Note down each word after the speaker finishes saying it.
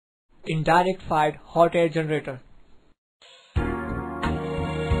indirect fired hot air generator.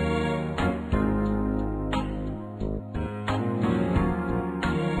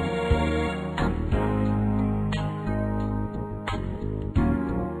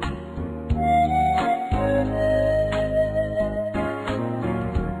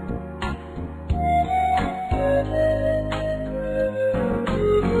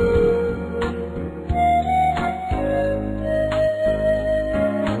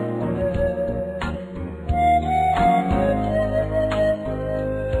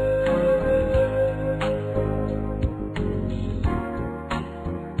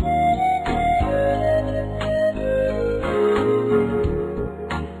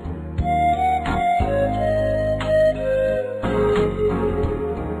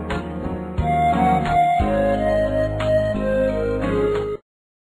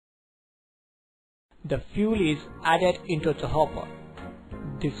 The fuel is added into the hopper.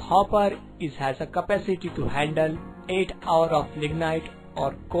 This hopper has a capacity to handle 8 hours of lignite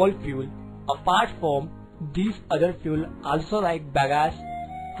or coal fuel. Apart from these other fuel also like bagasse,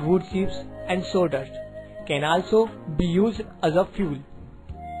 wood chips and sawdust can also be used as a fuel.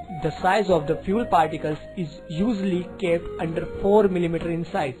 The size of the fuel particles is usually kept under 4 mm in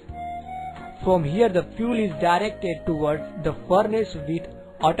size. From here the fuel is directed towards the furnace with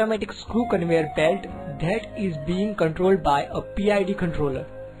automatic screw conveyor belt that is being controlled by a PID controller.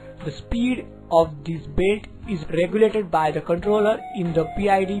 The speed of this belt is regulated by the controller in the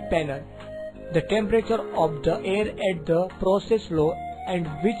PID panel. The temperature of the air at the process flow and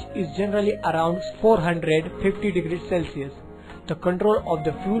which is generally around 450 degrees Celsius. The control of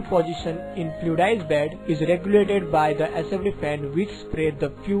the fuel position in fluidized bed is regulated by the assembly fan which sprays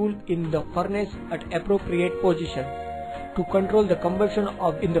the fuel in the furnace at appropriate position. To control the combustion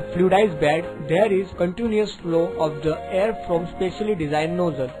in the fluidized bed, there is continuous flow of the air from specially designed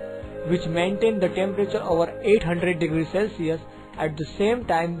nozzle, which maintain the temperature over 800 degrees Celsius. At the same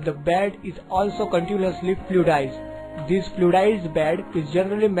time, the bed is also continuously fluidized. This fluidized bed is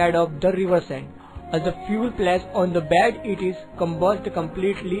generally made of the reverse end. As the fuel placed on the bed, it is combusted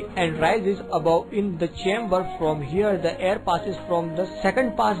completely and rises above in the chamber. From here, the air passes from the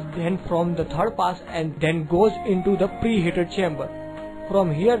second pass, then from the third pass, and then goes into the preheated chamber.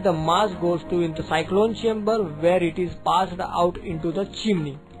 From here, the mass goes to in the cyclone chamber, where it is passed out into the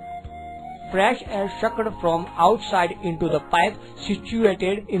chimney. Fresh air sucked from outside into the pipe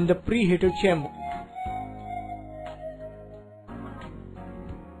situated in the preheated chamber.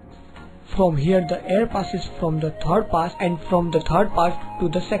 From here the air passes from the third pass and from the third pass to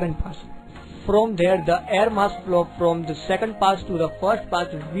the second pass. From there the air mass flow from the second pass to the first pass,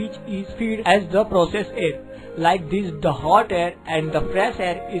 which is fed as the process air. Like this, the hot air and the fresh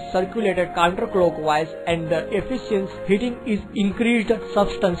air is circulated counterclockwise and the efficiency heating is increased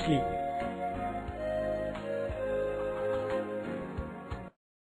substantially.